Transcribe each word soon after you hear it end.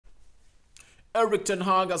Eric Ten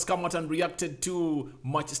Hag has come out and reacted to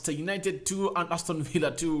Manchester United 2 and Aston Villa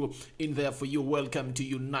 2 in there for you. Welcome to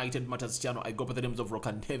United Matters channel. I go by the names of Rock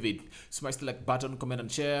and David. Smash the like button, comment and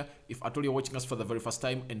share. If at all you're watching us for the very first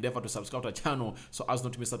time, endeavor to subscribe to our channel so as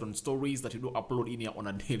not to miss out on stories that we do upload in here on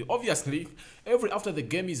a daily. Obviously, after the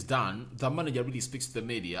game is done, the manager really speaks to the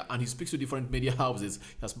media and he speaks to different media houses.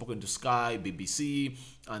 He has spoken to Sky, BBC,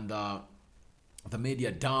 and the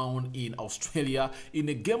media down in Australia in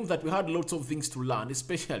a game that we had lots of things to learn,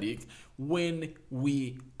 especially when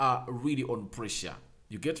we are really on pressure.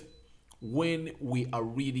 You get? When we are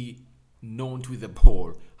really known with the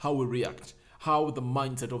ball, how we react, how the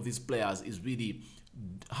mindset of these players is really,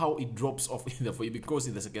 how it drops off in the for you. Because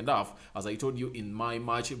in the second half, as I told you in my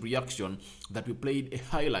match reaction, that we played a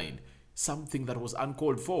high line, something that was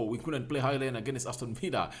uncalled for. We couldn't play high line against Aston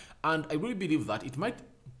Villa, and I really believe that it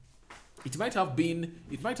might have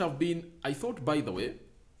been, I thought, by the way,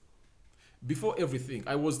 before everything,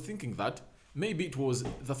 I was thinking that maybe it was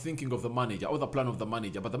the thinking of the manager or the plan of the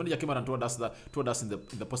manager, but the manager came out and told us in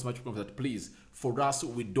the post-match conference that please, for us,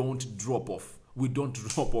 we don't drop off. We don't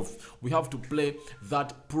drop off. We have to play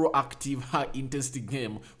that proactive, high-intensity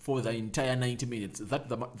game for the entire 90 minutes.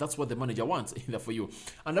 That's what the manager wants in there for you.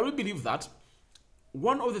 And I really believe that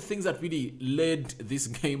one of the things that really led this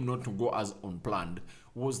game not to go as unplanned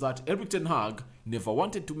was that Eric Ten Hag never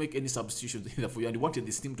wanted to make any substitutions either for you, and he wanted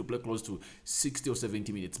this team to play close to 60 or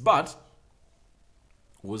 70 minutes. But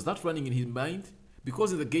was that running in his mind?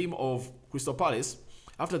 Because in the game of Crystal Palace,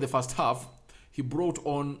 after the first half, he brought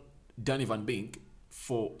on Danny Van Beek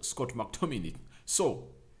for Scott McTominay. So,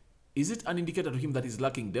 is it an indicator to him that he's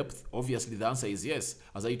lacking depth? Obviously, the answer is yes.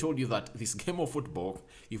 As I told you that this game of football,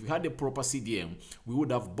 if we had a proper CDM, we would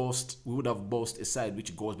have bossed a side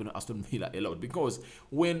which goes behind Aston Villa a lot. Because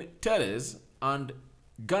when Teles and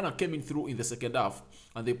Ghana came in through in the second half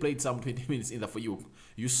and they played some 20 minutes in the for you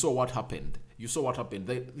saw what happened. You saw what happened.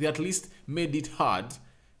 They at least made it hard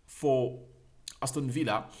for Aston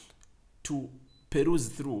Villa to peruse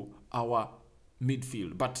through our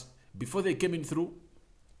midfield. But before they came in through,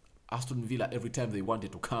 Aston Villa, every time they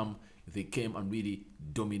wanted to come, they came and really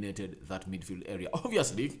dominated that midfield area.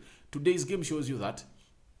 Obviously, today's game shows you that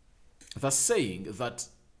the saying that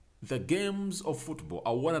the games of football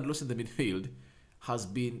are won and lost in the midfield has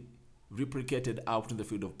been replicated out in the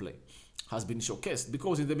field of play, has been showcased.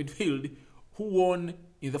 Because in the midfield, who won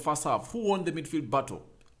in the first half? Who won the midfield battle?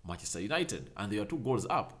 Manchester United, and they are 2 goals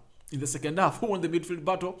up. In the second half, who won the midfield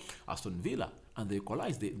battle? Aston Villa, and they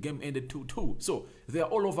equalized. The game ended 2-2. So they are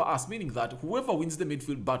all over us, meaning that whoever wins the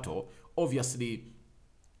midfield battle obviously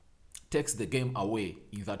takes the game away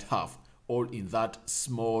in that half or in that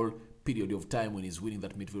small period of time when he's winning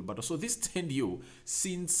that midfield battle. So this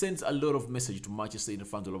sends a lot of message to Manchester United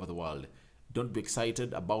fans all over the world. Don't be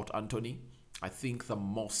excited about Anthony. I think the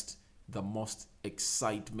most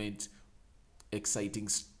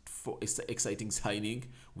exciting signing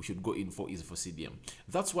we should go in for is for CDM.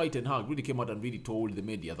 That's why Ten Hag really came out and really told the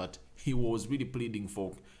media that he was really pleading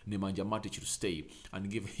for Nemanja Matic to stay and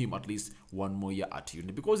give him at least 1 more year at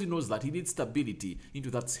United, because he knows that he needs stability into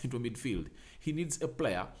that central midfield. He needs a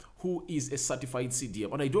player who is a certified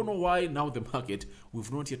CDM, and I don't know why now the market,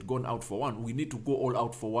 we've not yet gone out for one. We need to go all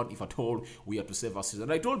out for one if at all we are to save our season.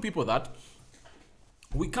 And I told people that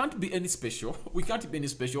we can't be any special. We can't be any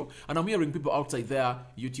special. And I'm hearing people outside there,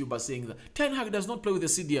 YouTubers, saying that Ten Hag does not play with the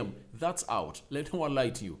CDM. That's out. Let no one lie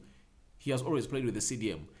to you. He has always played with the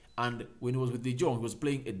CDM. And when he was with De Jong, he was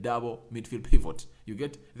playing a double midfield pivot. You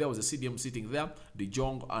get? There was a CDM sitting there. De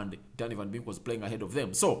Jong and Danny Van Beek was playing ahead of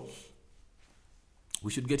them. So we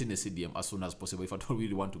should get in a CDM as soon as possible if I don't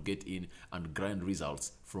really want to get in and grind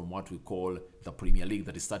results from what we call the Premier League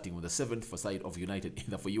that is starting on the 7th for side of United in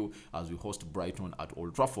the for you as we host Brighton at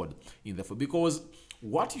Old Trafford in the for, because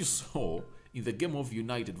what you saw in the game of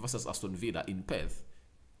United versus Aston Villa in Perth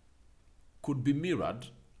could be mirrored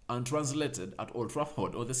and translated at Old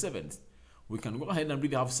Trafford on the 7th. We can go ahead and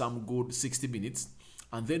really have some good 60 minutes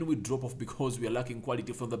and then we drop off because we are lacking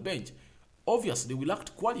quality from the bench. Obviously, we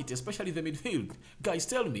lacked quality, especially the midfield. Guys,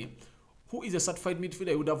 tell me, who is a certified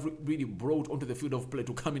midfielder would have really brought onto the field of play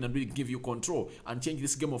to come in and really give you control and change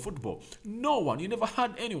this game of football? No one. You never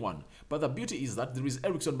had anyone. But the beauty is that there is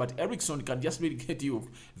Ericsson, but Ericsson can just really get you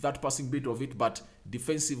that passing bit of it, but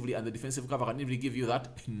defensively and the defensive cover can really give you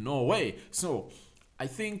that? No way. So, I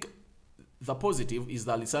think the positive is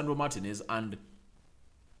that Lisandro Martinez and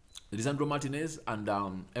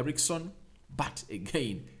Ericsson, but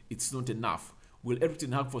again, it's not enough. Will Eric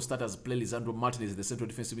Ten Hag for starters play Lisandro Martinez in the central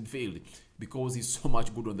defensive midfield because he's so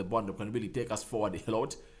much good on the ball and can really take us forward a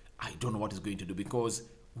lot? I don't know what he's going to do, because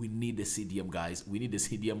we need a CDM, guys. We need a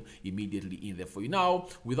CDM immediately in there for you. Now,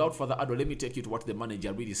 without further ado, let me take you to what the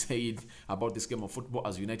manager really said about this game of football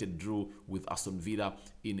as United drew with Aston Villa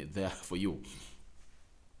in there for you.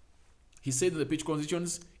 He said the pitch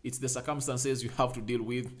conditions, it's the circumstances you have to deal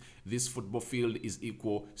with. This football field is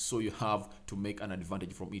equal, so you have to make an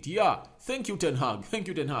advantage from it. Yeah, thank you, Ten Hag. Thank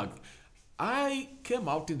you, Ten Hag. I came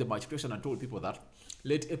out in the match preparation and told people that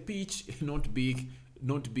let a pitch not be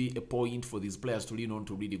a point for these players to lean on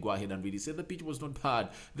to really go ahead and really say the pitch was not bad,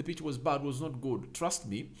 the pitch was bad, was not good. Trust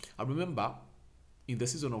me, I remember in the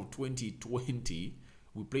season of 2020,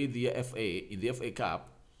 we played the FA, in the FA Cup,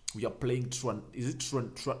 we are playing Tramele.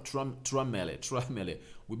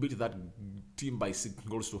 We beat that team by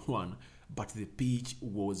 6-1, but the pitch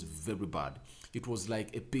was very bad. It was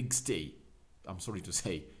like a pigsty. I'm sorry to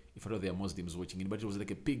say, if I know there are Muslims watching it, but it was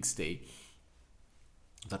like a pigsty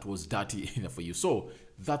that was dirty for you. So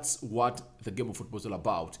that's what the game of football is all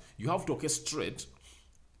about. You have to orchestrate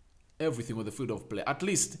everything on the field of play. At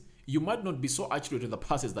least you might not be so accurate in the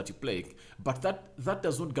passes that you play, but that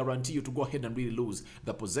does not guarantee you to go ahead and really lose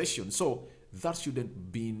the possession. So that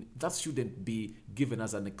shouldn't be given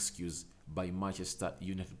as an excuse by Manchester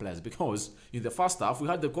United players, because in the first half we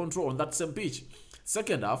had the control on that same pitch.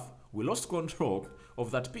 Second half we lost control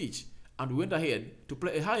of that pitch and we went ahead to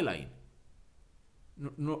play a high line.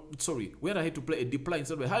 We went ahead to play a deep line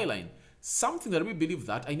instead of a high line. Something that we believe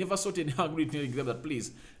that I never saw Ten Hag really telling them that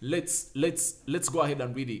please let's go ahead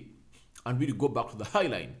and really go back to the high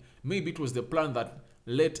line. Maybe it was the plan that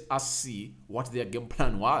let us see what their game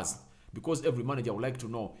plan was, because every manager would like to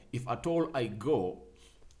know if at all I go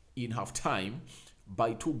in half time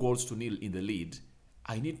by 2-0 in the lead,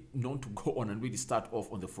 I need not to go on and really start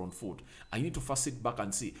off on the front foot. I need to first sit back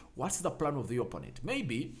and see what's the plan of the opponent.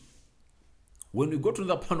 Maybe when we got to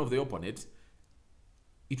the plan of the opponent,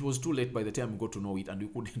 it was too late by the time we got to know it, and we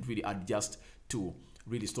couldn't really adjust to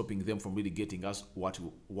really stopping them from really getting us what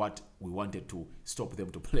we wanted to stop them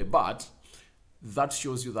to play. But that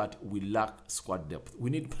shows you that we lack squad depth. We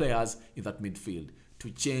need players in that midfield to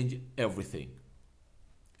change everything.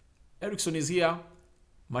 Eriksson is here.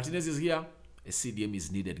 Martinez is here. A CDM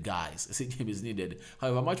is needed, guys. A CDM is needed.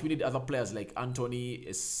 However much we need other players like Anthony,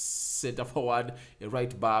 a center forward, a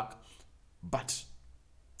right back. But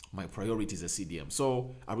my priority is a CDM.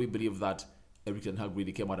 So I really believe that Erik ten Hag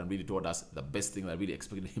really came out and really told us the best thing that I really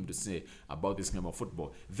expected him to say about this game of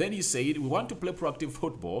football. Then he said, we want to play proactive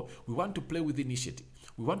football. We want to play with initiative.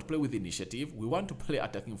 We want to play with initiative. We want to play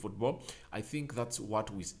attacking football. I think that's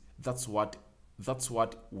what we've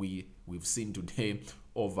seen today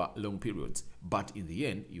over long periods. But in the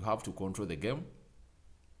end, you have to control the game,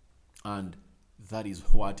 and that is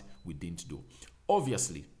what we didn't do.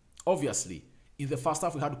 Obviously, in the first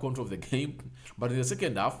half we had control of the game, but in the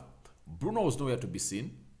second half, Bruno was nowhere to be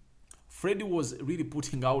seen. Freddy was really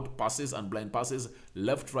putting out passes and blind passes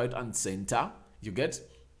left, right, and center. You get?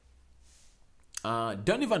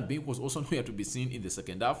 Danny Van Beek was also nowhere to be seen in the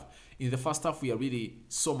second half. In the first half, we are really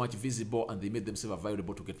so much visible, and they made themselves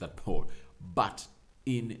available to get that ball. But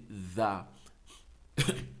in the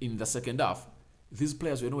second half, these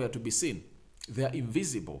players were nowhere to be seen. They are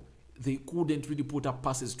invisible. They couldn't really put up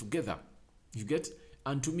passes together. You get?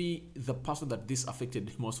 And to me, the person that this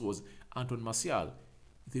affected most was Anton Martial.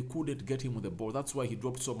 They couldn't get him on the ball. That's why he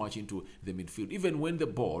dropped so much into the midfield. Even when the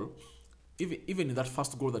ball, even in that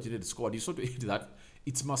first goal that United scored, you saw that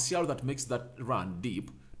it's Martial that makes that run deep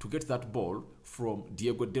to get that ball from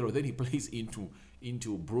Diego Dero. Then he plays into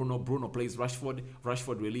Bruno. Bruno plays Rashford.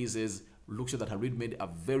 Rashford releases. Looks that Harid made a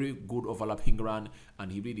very good overlapping run,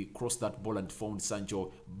 and he really crossed that ball and found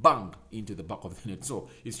Sancho bang into the back of the net. So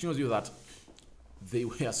it shows you that they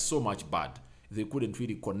were so much bad. They couldn't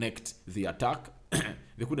really connect the attack.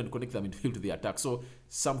 They couldn't connect the midfield to the attack. So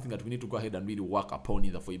something that we need to go ahead and really work upon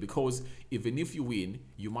in there for you, because even if you win,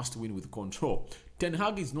 you must win with control. Ten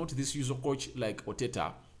Hag is not this usual coach like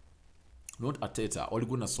Oteta. Not Arteta, Ole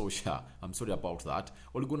Gunnar Solskjaer. I'm sorry about that.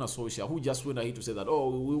 Ole Gunnar Solskjaer, who just went ahead to say that,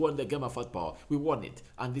 oh, we won the game of football. We won it.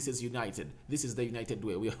 And this is United. This is the United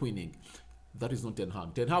way. We are winning. That is not Ten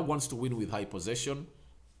Hag. Ten Hag wants to win with high possession.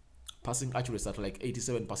 Passing accuracy at like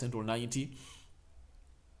 87% or 90%.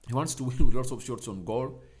 He wants to win with lots of shots on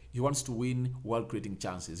goal. He wants to win while creating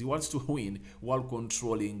chances. He wants to win while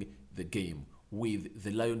controlling the game with the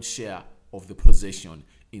lion's share of the possession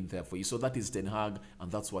in there for you. So that is Ten Hag,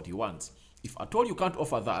 and that's what he wants. If at all you can't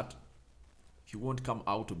offer that, he won't come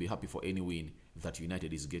out to be happy for any win that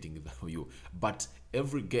United is getting for you. But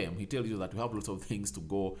every game, he tells you that we have lots of things to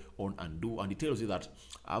go on and do, and he tells you that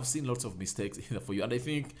I've seen lots of mistakes in there for you. And I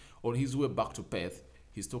think on his way back to Perth,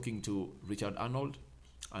 he's talking to Richard Arnold,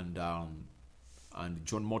 and and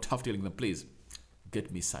John Motaf telling them, please,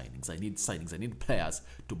 get me signings. I need signings. I need players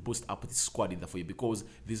to boost up the squad in there for you, because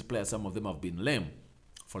these players, some of them have been lame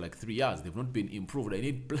for like 3 years. They've not been improved. I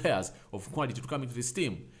need players of quality to come into this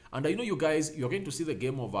team. And I know you guys, you're going to see the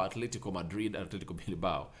game of Atletico Madrid and Atletico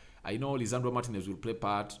Bilbao. I know Lisandro Martinez will play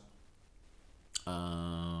part.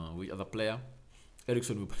 Which other player?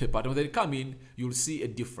 Ericsson will play part. When they come in, you'll see a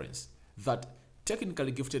difference. That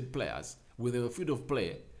technically gifted players with a field of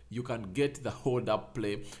play, you can get the hold-up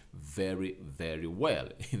play very, very well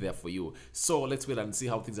in there for you. So let's wait and see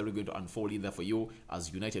how things are really going to unfold in there for you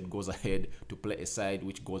as United goes ahead to play a side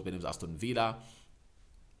which goes by the name of Aston Villa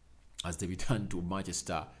as they return to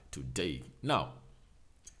Manchester today. Now,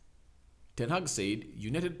 Ten Hag said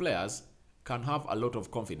United players can have a lot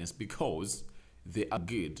of confidence because they are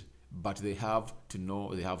good, but they have to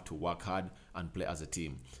know they have to work hard and play as a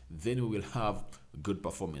team. Then we will have good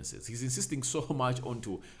performances. He's insisting so much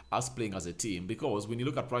onto us playing as a team, because when you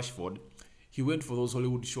look at Rashford, he went for those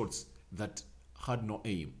Hollywood shots that had no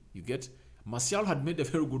aim. You get? Martial had made a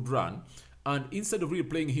very good run, and instead of really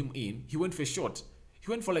playing him in, he went for a shot. He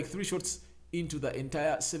went for like 3 shots into the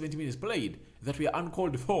entire 70 minutes played that were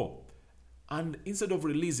uncalled for. And instead of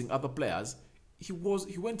releasing other players, he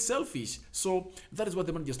went selfish. So that is what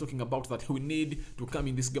the manager is talking about, that we need to come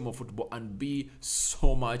in this game of football and be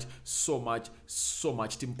so much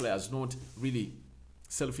team players, not really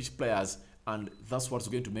selfish players. And that's what's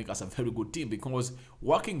going to make us a very good team, because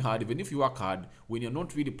working hard, even if you work hard, when you're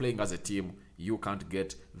not really playing as a team, you can't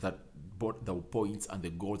get the points and the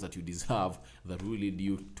goals that you deserve that will lead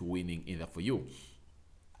you to winning in there for you.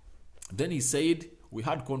 Then he said, we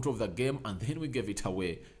had control of the game and then we gave it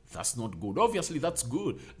away. That's not good. Obviously, that's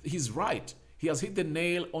good. He's right. He has hit the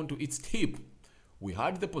nail onto its tip. We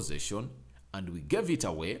had the possession and we gave it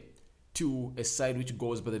away to a side which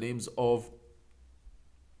goes by the names of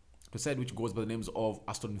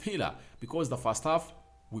Aston Villa, because the first half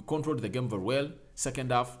we controlled the game very well.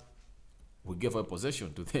 Second half we gave away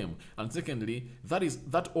possession to them, and secondly,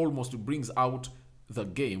 that almost brings out the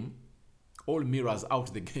game. All mirrors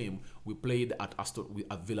out the game we played at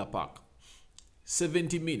Villa Park.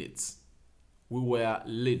 70 minutes, we were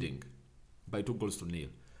leading by 2-0.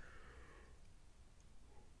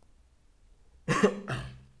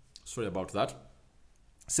 Sorry about that.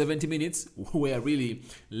 70 minutes, we were really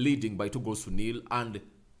leading by 2-0, and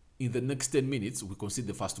in the next 10 minutes, we conceded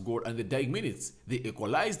the first goal, and the dying minutes, they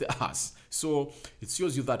equalized us. So it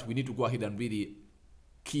shows you that we need to go ahead and really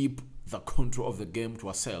keep the control of the game to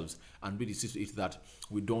ourselves and really see to it that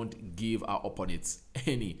we don't give our opponents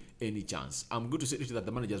any chance. I'm good to see that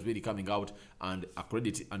the manager is really coming out and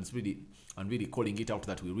accrediting and really calling it out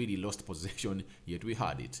that we really lost possession, yet we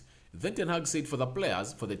had it. Then Ten Hag said, for the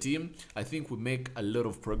players, for the team, I think we make a lot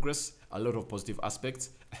of progress, a lot of positive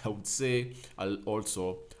aspects. I would say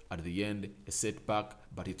also at the end a setback,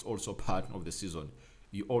 but it's also part of the season.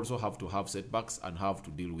 You also have to have setbacks and have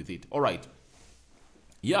to deal with it. All right.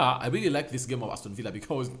 Yeah, I really like this game of Aston Villa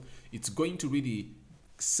because it's going to really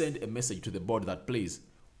send a message to the board that, please,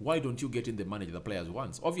 why don't you get in the manager the players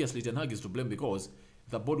once? Obviously, Ten Hag is to blame because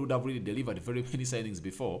the board would have really delivered very many signings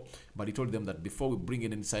before, but he told them that before we bring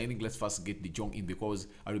in any signing, let's first get De Jong in, because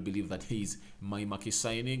I really believe that he's my marquee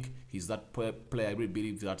signing. He's that player. I really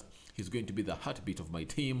believe that he's going to be the heartbeat of my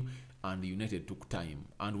team, and United took time.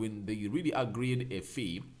 And when they really agreed a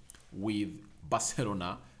fee with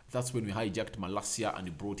Barcelona, that's when we hijacked Malacia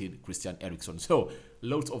and brought in Christian Eriksen. So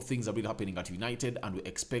lots of things are really happening at United, and we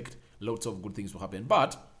expect lots of good things to happen.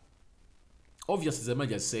 But obviously, the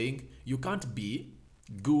manager is saying you can't be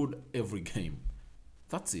good every game.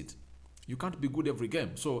 That's it. You can't be good every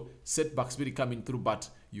game. So setbacks really coming through, but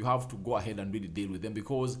you have to go ahead and really deal with them,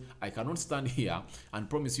 because I cannot stand here and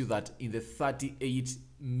promise you that in the 38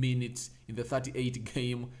 minutes, in the 38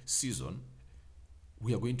 game season,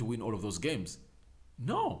 we are going to win all of those games.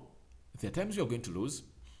 No. There are times we are going to lose.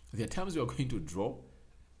 There are times we are going to draw.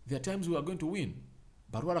 There are times we are going to win.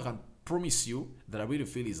 But what I can promise you that I really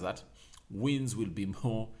feel is that wins will be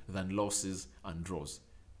more than losses and draws.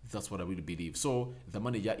 That's what I really believe. So the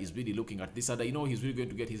manager is really looking at this, and I know he's really going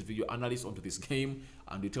to get his video analyst onto this game,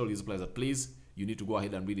 and we tell his players that, please, you need to go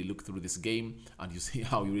ahead and really look through this game and you see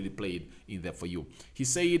how you really played in there for you. He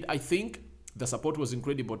said, I think the support was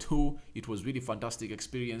incredible too. It was really fantastic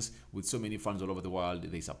experience with so many fans all over the world.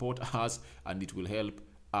 They support us, and it will help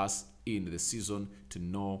us in the season to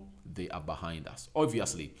know they are behind us.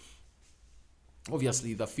 Obviously,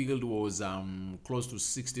 the field was close to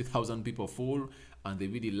 60,000 people full, and they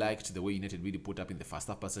really liked the way United really put up in the first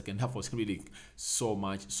half. But second half was really so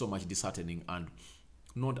much disheartening, and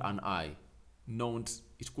not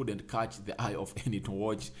it couldn't catch the eye of any to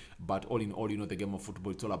watch. But all in all, the game of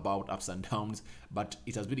football, it's all about ups and downs. But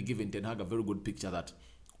it has really given Ten Hag a very good picture that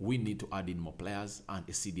we need to add in more players and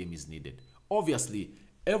a CDM is needed. Obviously,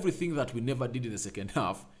 everything that we never did in the second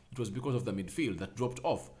half, it was because of the midfield that dropped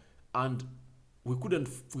off. And we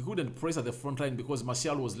couldn't press at the front line because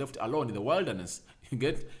Martial was left alone in the wilderness. You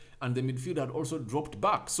get? And the midfield had also dropped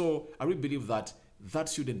back. So I really believe that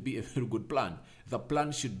shouldn't be a very good plan. The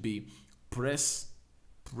plan should be press,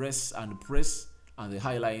 and the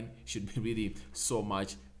high line should be really so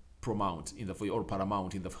much paramount in the for you, or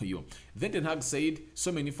paramount in the for you. Then Ten Hag said,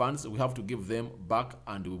 so many fans, we have to give them back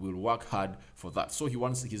and we will work hard for that. So he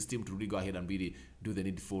wants his team to really go ahead and really do the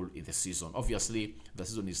needful in the season. Obviously, the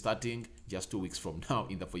season is starting just 2 weeks from now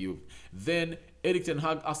in the for you. Then Erik Ten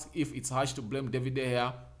Hag asked if it's harsh to blame David De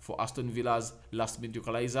Gea for Aston Villa's last-minute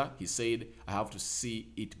equalizer. He said, I have to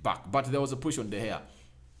see it back. But there was a push on De Gea.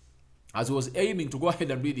 As he was aiming to go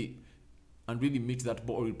ahead and really meet that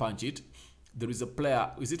ball or punch it, there is a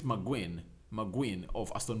player, is it McGuinn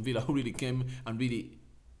of Aston Villa, who really came and really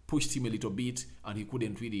pushed him a little bit, and he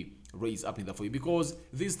couldn't really raise up in the for you, because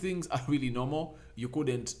these things are really normal. You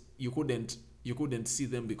couldn't see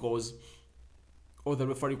them because the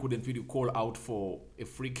referee couldn't really call out for a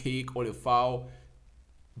free kick or a foul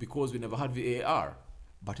because we never had VAR.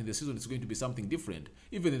 But in the season, it's going to be something different.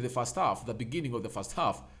 Even in the first half, the beginning of the first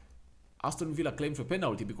half, Aston Villa claimed for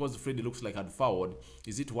penalty because Freddie looks like had fouled.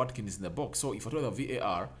 Is it Watkins in the box? So if it were the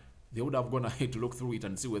VAR, they would have gone ahead to look through it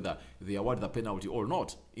and see whether they award the penalty or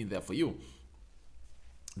not in there for you.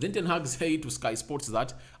 Then Ten Hag said to Sky Sports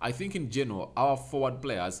that, I think in general, our forward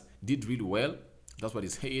players did really well. That's what he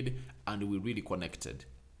said, and we really connected.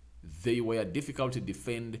 They were difficult to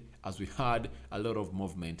defend as we had a lot of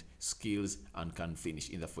movement, skills, and can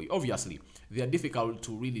finish in the for you. Obviously, they are difficult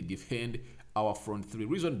to really defend our front three.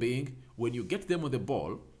 Reason being, when you get them on the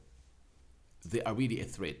ball, they are really a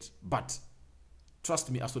threat. But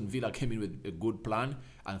trust me, Aston Villa came in with a good plan,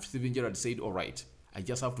 and Steven Gerrard said, all right, I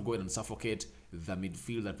just have to go in and suffocate the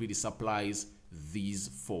midfield that really supplies these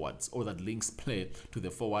forwards, or that links play to the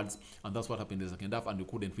forwards. And that's what happened in the second half, and we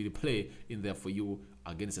couldn't really play in there for you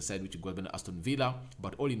against a side which got by Aston Villa.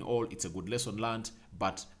 But all in all, it's a good lesson learned.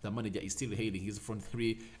 But the manager is still hailing his front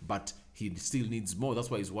three, but he still needs more. That's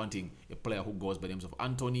why he's wanting a player who goes by the names of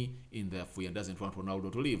Anthony in there for you and doesn't want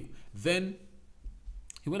Ronaldo to leave. Then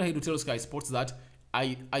he went ahead to tell Sky Sports that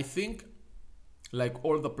I think, like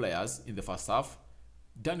all the players in the first half,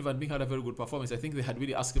 Danny Van Beek had a very good performance. I think they had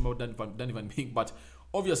really asked him about Danny Van Beek, but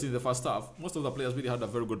obviously in the first half, most of the players really had a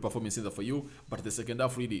very good performance in there for you. But the second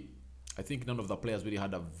half, really, I think none of the players really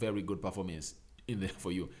had a very good performance in there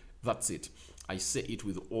for you. That's it. I say it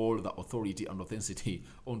with all the authority and authenticity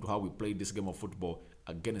onto how we played this game of football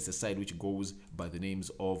against a side which goes by the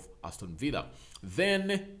names of Aston Villa.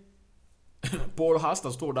 Then Paul Hurst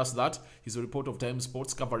has told us that he's a reporter of Time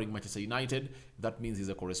Sports covering Manchester United. That means he's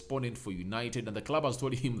a correspondent for United, and the club has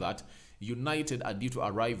told him that United are due to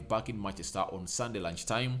arrive back in Manchester on Sunday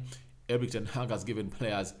lunchtime. Erik Ten Hag has given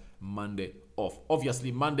players Monday off.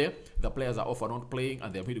 Obviously, Monday, the players are off and not playing,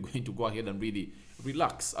 and they're really going to go ahead and really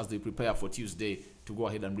relax as they prepare for Tuesday to go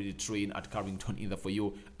ahead and really train at Carrington in the for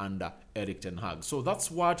you under Erik Ten Hag. So that's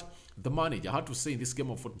what the manager had to say in this game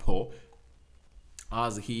of football,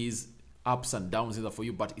 as he's ups and downs in there for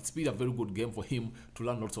you. But it's been a very good game for him to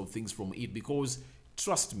learn lots of things from it, because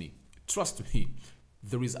trust me,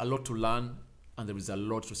 there is a lot to learn and there is a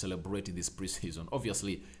lot to celebrate in this preseason.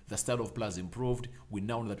 Obviously, the style of players improved. We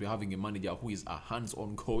now know that we're having a manager who is a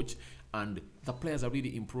hands-on coach, and the players are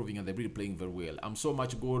really improving and they're really playing very well. I'm so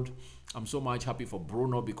much happy for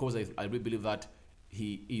Bruno, because I really believe that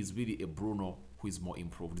he is really a Bruno who is more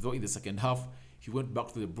improved. Though in the second half, he went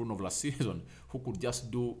back to the Bruno of last season, who could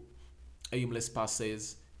just do aimless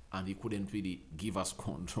passes and he couldn't really give us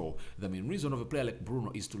control. The main reason of a player like Bruno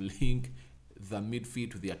is to link the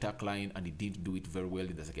midfield to the attack line, and he didn't do it very well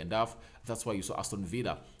in the second half. That's why you saw Aston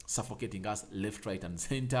Villa suffocating us left, right, and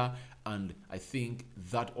center. And I think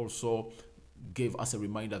that also gave us a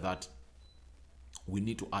reminder that we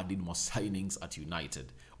need to add in more signings at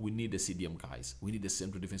United. We need the CDM guys. We need the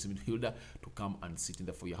central defensive midfielder to come and sit in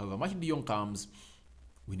there for you. However much De Jong comes,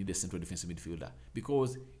 we need a central defensive midfielder,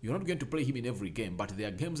 because you're not going to play him in every game, but there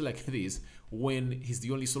are games like this when he's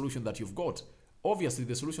the only solution that you've got. Obviously,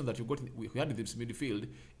 the solution that we had in this midfield,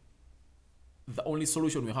 the only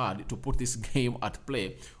solution we had to put this game at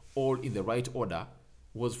play all in the right order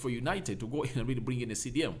was for United to go in and really bring in a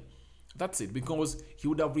CDM. That's it, because he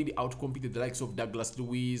would have really outcompeted the likes of Douglas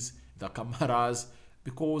Luiz, the Camaras,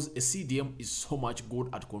 because a CDM is so much good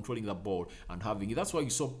at controlling the ball and having it. That's why you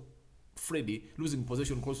saw Freddy losing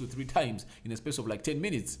possession close to 3 times in a space of like 10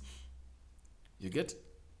 minutes. You get?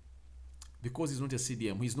 Because he's not a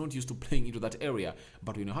CDM, he's not used to playing into that area.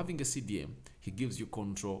 But when you're having a CDM, he gives you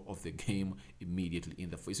control of the game immediately in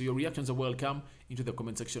the face. So your reactions are welcome into the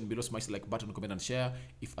comment section below. Smash the like button, comment and share.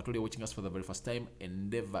 If at all you're watching us for the very first time,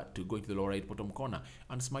 endeavor to go into the lower right bottom corner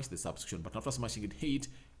and smash the subscription button. After smashing it, hit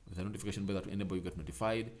the notification bell that will enable you get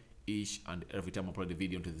notified each and every time I upload a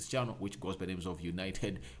video into this channel, which goes by the names of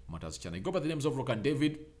United Matters channel. I go by the names of Rock and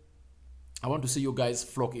David. I want to see you guys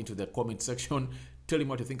flock into the comment section. Tell me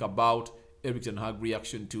what you think about Erik ten Hag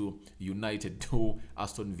reaction to United 2,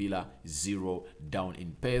 Aston Villa 0 down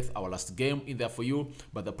in Perth. Our last game in there for you.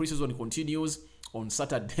 But the pre-season continues on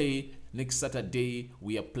Saturday. Next Saturday,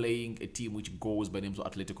 we are playing a team which goes by the names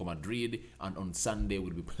of Atletico Madrid. And on Sunday,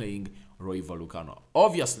 we'll be playing Rayo Vallecano.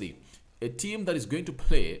 Obviously, a team that is going to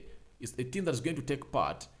play is a team that is going to take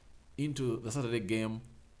part into the Saturday game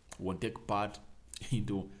won't take part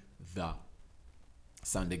into the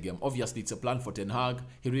Sunday game. Obviously, it's a plan for Ten Hag.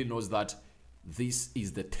 He really knows that this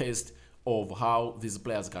is the test of how these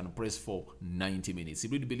players can press for 90 minutes. He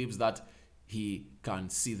really believes that he can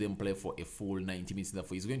see them play for a full 90 minutes.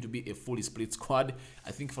 Therefore, it's going to be a fully split squad.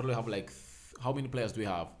 I think for we have like, how many players do we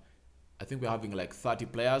have? I think we're having like 30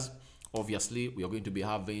 players. Obviously, we are going to be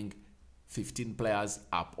having 15 players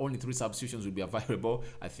up. Only 3 substitutions will be available,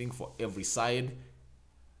 I think, for every side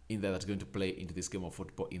in there that's going to play into this game of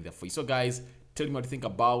football in there for you. So guys, tell me what you think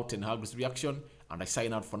about Ten Hag's reaction, and I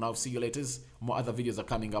sign out for now. See you later. More other videos are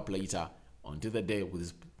coming up later until the day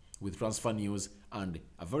with transfer news and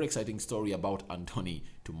a very exciting story about Anthony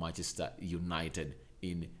to Manchester United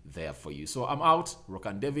in there for you. So I'm out. Rock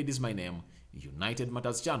and David is my name. United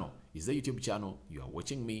Matters channel is the YouTube channel. You are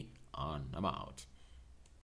watching me, and I'm out.